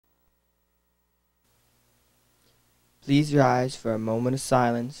Please rise for a moment of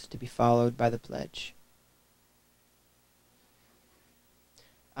silence to be followed by the pledge.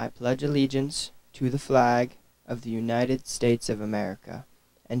 I pledge allegiance to the flag of the United States of America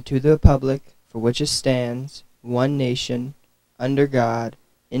and to the republic for which it stands, one nation, under God,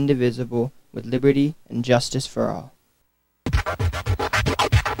 indivisible, with liberty and justice for all.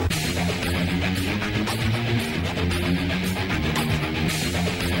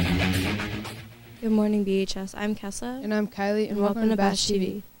 Good morning, BHS. I'm Kessa. And I'm Kylie, and welcome to Bash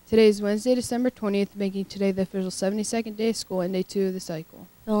TV. Today is Wednesday, December 20th, making today the official 72nd day of school and day 2 of the cycle.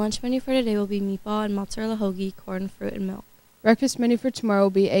 The lunch menu for today will be meatball and mozzarella hoagie, corn, fruit, and milk. Breakfast menu for tomorrow will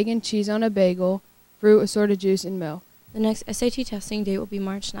be egg and cheese on a bagel, fruit, assorted juice, and milk. The next SAT testing date will be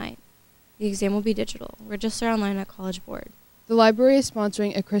March 9th. The exam will be digital. Register online at College Board. The library is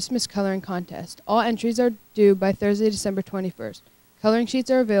sponsoring a Christmas coloring contest. All entries are due by Thursday, December 21st. Coloring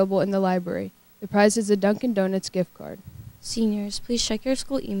sheets are available in the library. The prize is a Dunkin' Donuts gift card. Seniors, please check your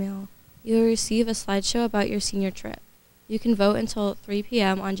school email. You will receive a slideshow about your senior trip. You can vote until 3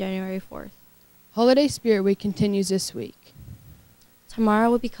 p.m. on January 4th. Holiday Spirit Week continues this week.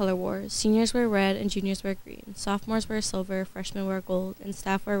 Tomorrow will be Color Wars. Seniors wear red and juniors wear green. Sophomores wear silver, freshmen wear gold, and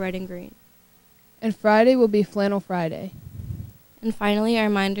staff wear red and green. And Friday will be Flannel Friday. And finally, a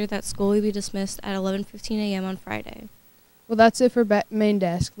reminder that school will be dismissed at 11:15 a.m. on Friday. Well, that's it for main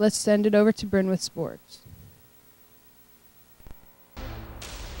desk. Let's send it over to Bryn with sports.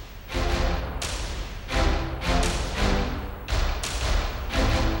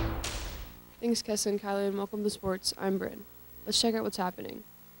 Thanks, Kessa and Kylie, and welcome to sports. I'm Bryn. Let's check out what's happening.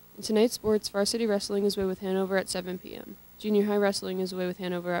 In tonight's sports, varsity wrestling is away with Hanover at 7 p.m. Junior high wrestling is away with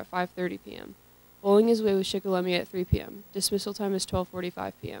Hanover at 5:30 p.m. Bowling is away with Shikellamy at 3 p.m. Dismissal time is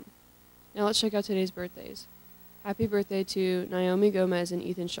 12:45 p.m. Now let's check out today's birthdays. Happy birthday to Naomi Gomez and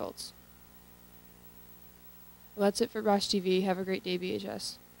Ethan Schultz. Well, that's it for Bash TV. Have a great day,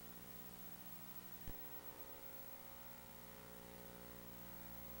 BHS.